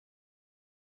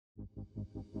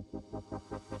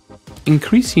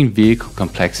Increasing vehicle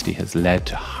complexity has led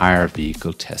to higher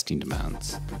vehicle testing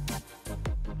demands.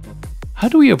 How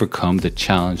do we overcome the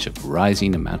challenge of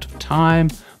rising amount of time,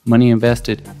 money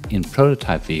invested in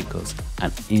prototype vehicles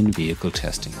and in-vehicle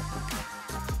testing?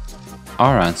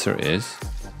 Our answer is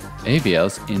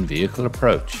AVL's in-vehicle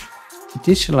approach,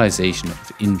 digitalization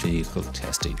of in-vehicle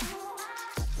testing.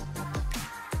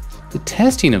 The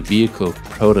testing of vehicle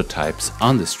prototypes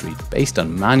on the street based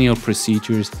on manual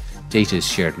procedures, data is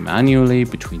shared manually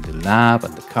between the lab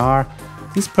and the car.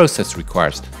 This process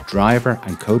requires driver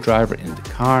and co-driver in the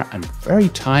car and very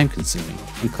time-consuming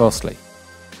and costly.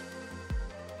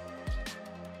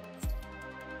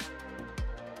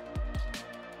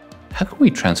 How can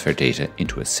we transfer data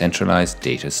into a centralized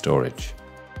data storage?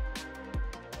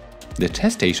 The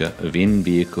test data of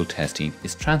in-vehicle testing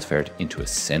is transferred into a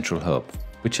central hub,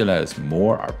 which allows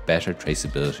more or better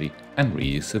traceability and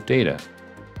reuse of data.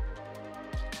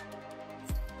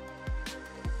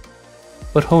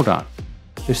 But hold on,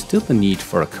 there's still the need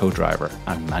for a co-driver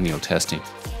and manual testing.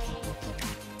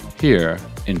 Here,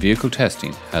 in-vehicle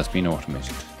testing has been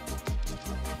automated.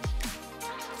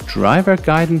 Driver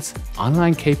guidance,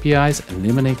 online KPIs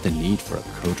eliminate the need for a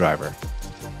co-driver.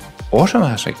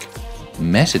 Automatic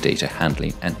metadata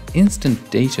handling and instant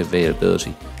data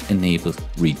availability enables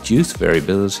reduced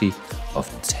variability of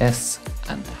tests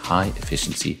and high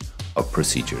efficiency of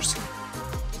procedures.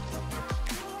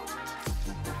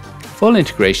 Full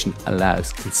integration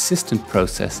allows consistent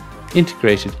process,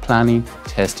 integrated planning,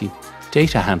 testing,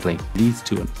 data handling leads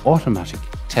to an automatic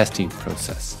testing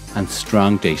process and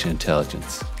strong data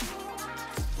intelligence.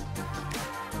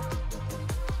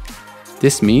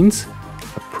 This means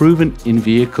a proven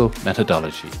in-vehicle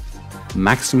methodology,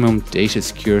 maximum data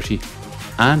security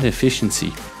and efficiency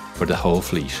for the whole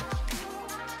fleet.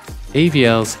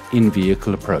 AVL's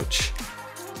in-vehicle approach.